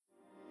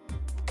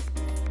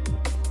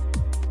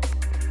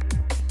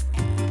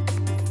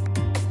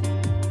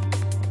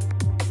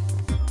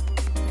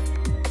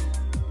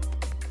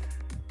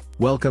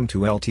Welcome to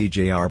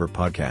LTJ Arbor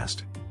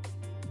Podcast.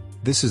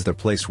 This is the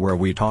place where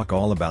we talk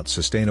all about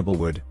sustainable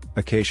wood,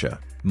 acacia,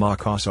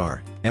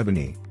 macassar,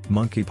 ebony,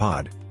 monkey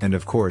pod, and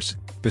of course,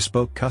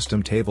 bespoke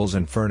custom tables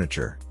and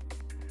furniture.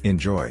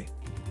 Enjoy.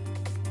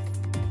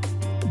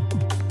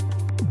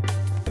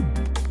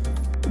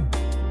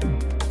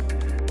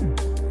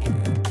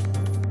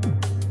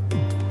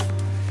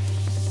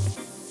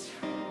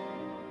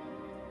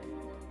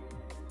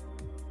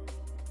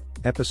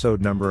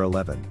 Episode number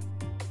 11.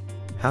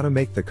 How to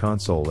make the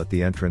console at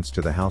the entrance to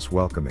the house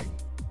welcoming.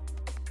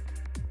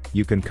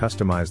 You can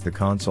customize the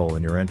console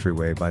in your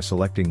entryway by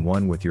selecting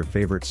one with your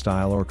favorite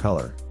style or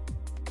color.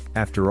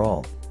 After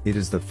all, it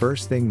is the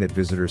first thing that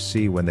visitors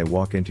see when they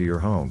walk into your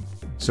home,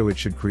 so it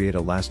should create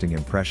a lasting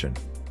impression.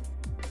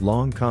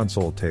 Long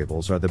console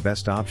tables are the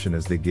best option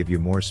as they give you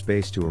more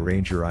space to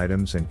arrange your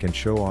items and can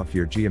show off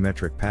your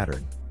geometric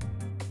pattern.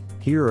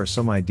 Here are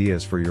some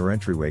ideas for your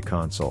entryway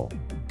console.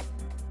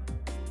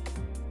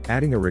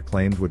 Adding a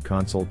reclaimed wood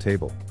console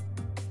table.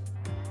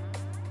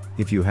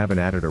 If you haven't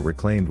added a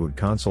reclaimed wood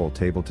console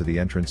table to the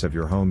entrance of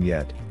your home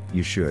yet,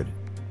 you should.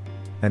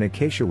 An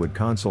acacia wood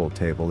console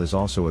table is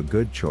also a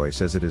good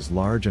choice as it is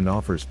large and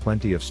offers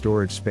plenty of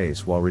storage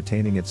space while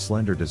retaining its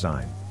slender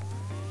design.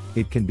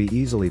 It can be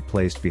easily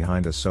placed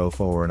behind a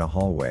sofa or in a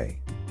hallway.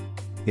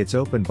 Its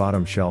open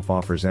bottom shelf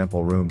offers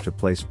ample room to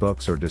place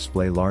books or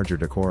display larger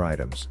decor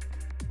items.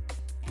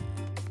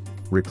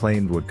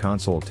 Reclaimed wood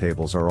console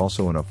tables are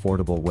also an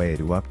affordable way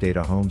to update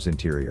a home's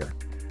interior.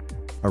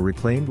 A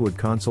reclaimed wood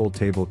console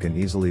table can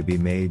easily be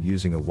made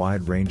using a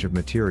wide range of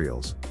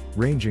materials,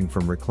 ranging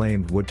from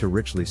reclaimed wood to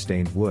richly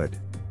stained wood.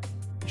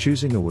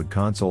 Choosing a wood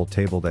console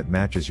table that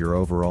matches your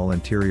overall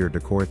interior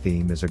decor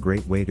theme is a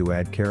great way to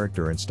add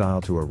character and style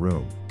to a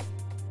room.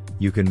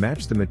 You can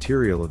match the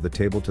material of the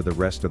table to the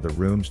rest of the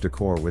room's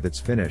decor with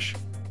its finish,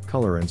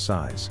 color and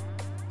size.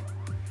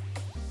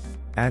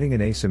 Adding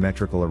an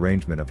asymmetrical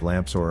arrangement of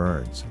lamps or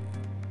urns.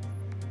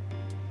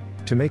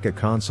 To make a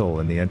console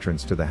in the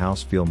entrance to the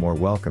house feel more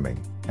welcoming,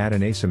 add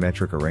an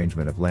asymmetric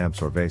arrangement of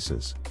lamps or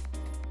vases.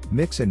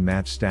 Mix and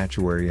match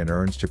statuary and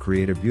urns to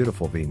create a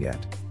beautiful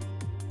vignette.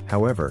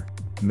 However,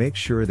 make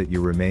sure that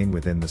you remain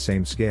within the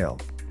same scale,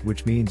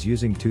 which means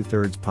using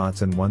 2/3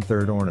 pots and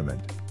 1/3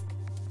 ornament.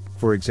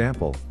 For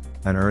example,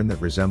 an urn that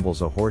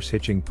resembles a horse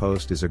hitching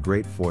post is a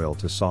great foil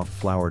to soft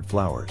flowered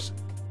flowers.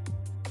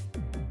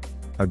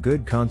 A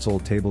good console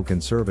table can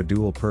serve a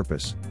dual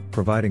purpose,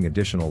 providing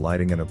additional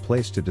lighting and a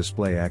place to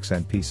display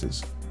accent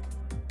pieces.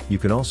 You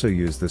can also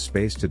use the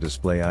space to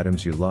display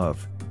items you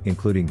love,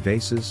 including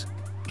vases,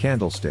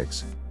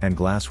 candlesticks, and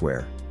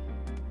glassware.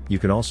 You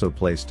can also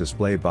place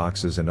display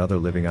boxes and other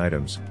living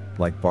items,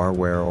 like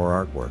barware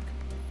or artwork.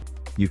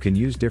 You can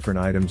use different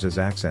items as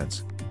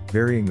accents,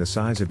 varying the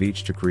size of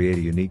each to create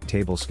a unique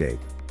tablescape.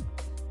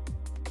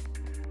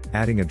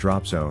 Adding a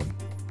drop zone.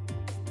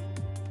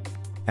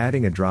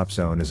 Adding a drop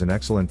zone is an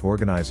excellent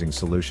organizing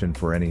solution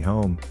for any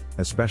home,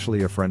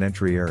 especially a front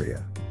entry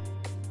area.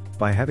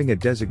 By having a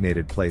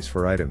designated place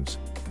for items,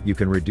 you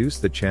can reduce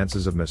the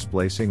chances of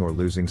misplacing or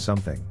losing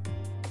something.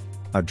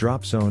 A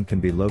drop zone can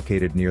be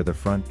located near the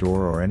front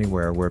door or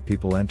anywhere where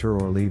people enter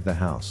or leave the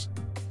house.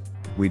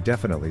 We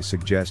definitely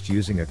suggest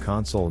using a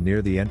console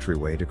near the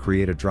entryway to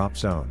create a drop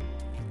zone.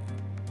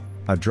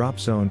 A drop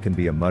zone can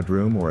be a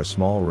mudroom or a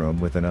small room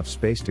with enough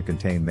space to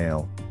contain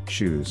mail,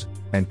 shoes,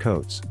 and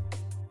coats.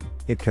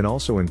 It can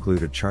also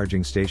include a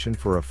charging station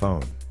for a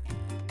phone.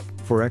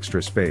 For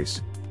extra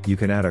space, you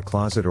can add a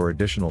closet or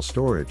additional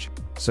storage,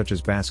 such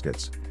as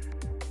baskets.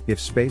 If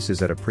space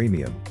is at a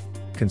premium,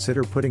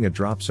 consider putting a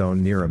drop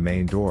zone near a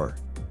main door.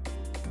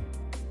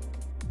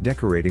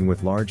 Decorating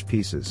with large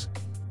pieces.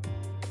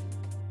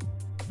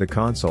 The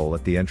console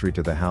at the entry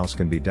to the house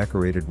can be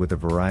decorated with a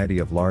variety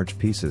of large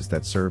pieces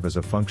that serve as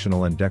a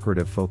functional and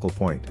decorative focal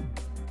point.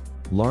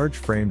 Large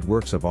framed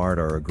works of art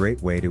are a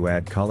great way to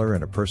add color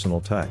and a personal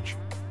touch.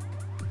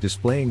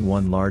 Displaying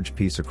one large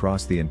piece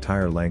across the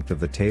entire length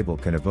of the table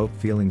can evoke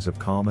feelings of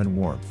calm and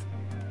warmth.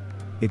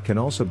 It can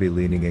also be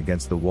leaning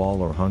against the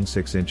wall or hung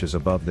 6 inches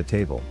above the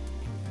table.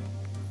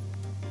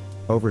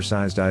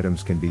 Oversized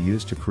items can be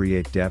used to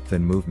create depth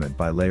and movement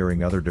by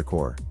layering other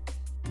decor.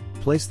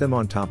 Place them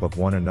on top of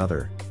one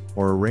another,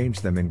 or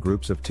arrange them in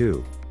groups of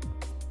 2.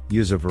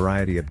 Use a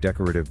variety of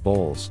decorative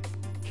bowls,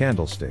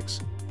 candlesticks,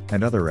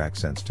 and other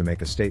accents to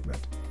make a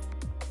statement.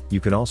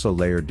 You can also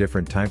layer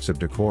different types of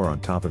decor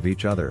on top of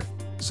each other,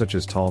 such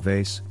as tall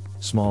vase,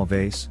 small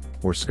vase,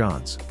 or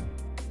sconce.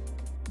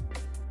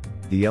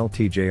 The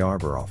LTJ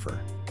Arbor offer.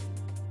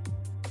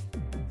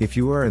 If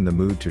you are in the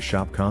mood to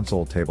shop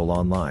console table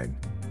online,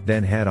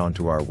 then head on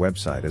to our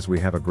website as we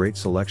have a great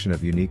selection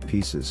of unique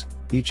pieces,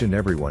 each and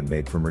every one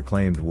made from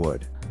reclaimed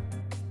wood.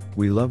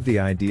 We love the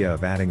idea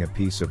of adding a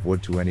piece of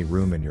wood to any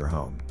room in your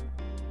home.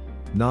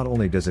 Not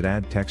only does it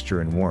add texture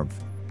and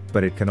warmth,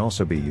 but it can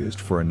also be used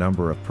for a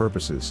number of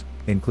purposes,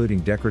 including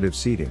decorative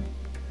seating.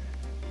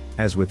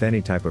 As with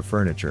any type of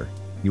furniture,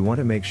 you want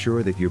to make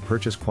sure that you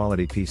purchase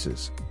quality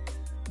pieces.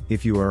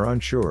 If you are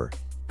unsure,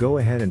 go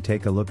ahead and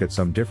take a look at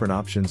some different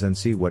options and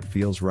see what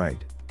feels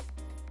right.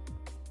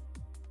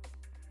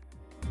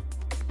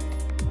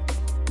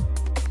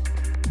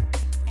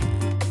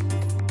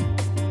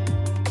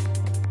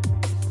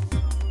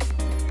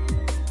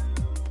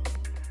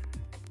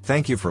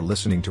 Thank you for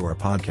listening to our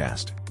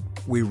podcast.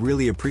 We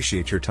really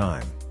appreciate your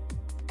time.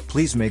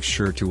 Please make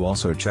sure to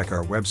also check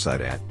our website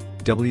at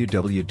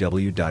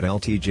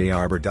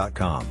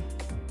www.ltjarbor.com.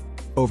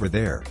 Over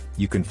there,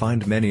 you can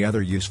find many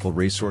other useful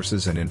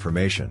resources and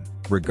information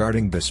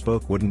regarding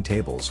bespoke wooden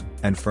tables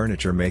and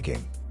furniture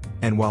making.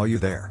 And while you're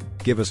there,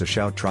 give us a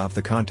shout off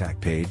the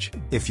contact page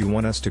if you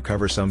want us to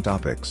cover some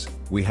topics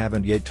we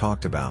haven't yet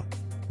talked about.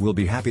 We'll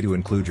be happy to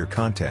include your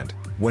content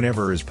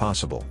whenever is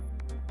possible.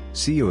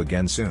 See you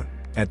again soon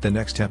at the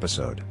next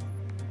episode.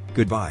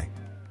 Goodbye.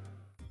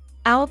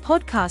 Our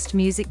podcast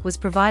music was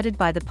provided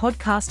by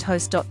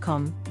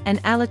thepodcasthost.com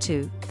and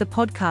Alatu, the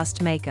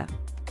podcast maker.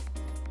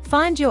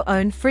 Find your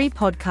own free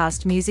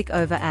podcast music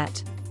over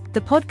at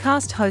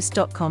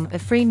thepodcasthost.com, a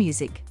free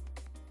music.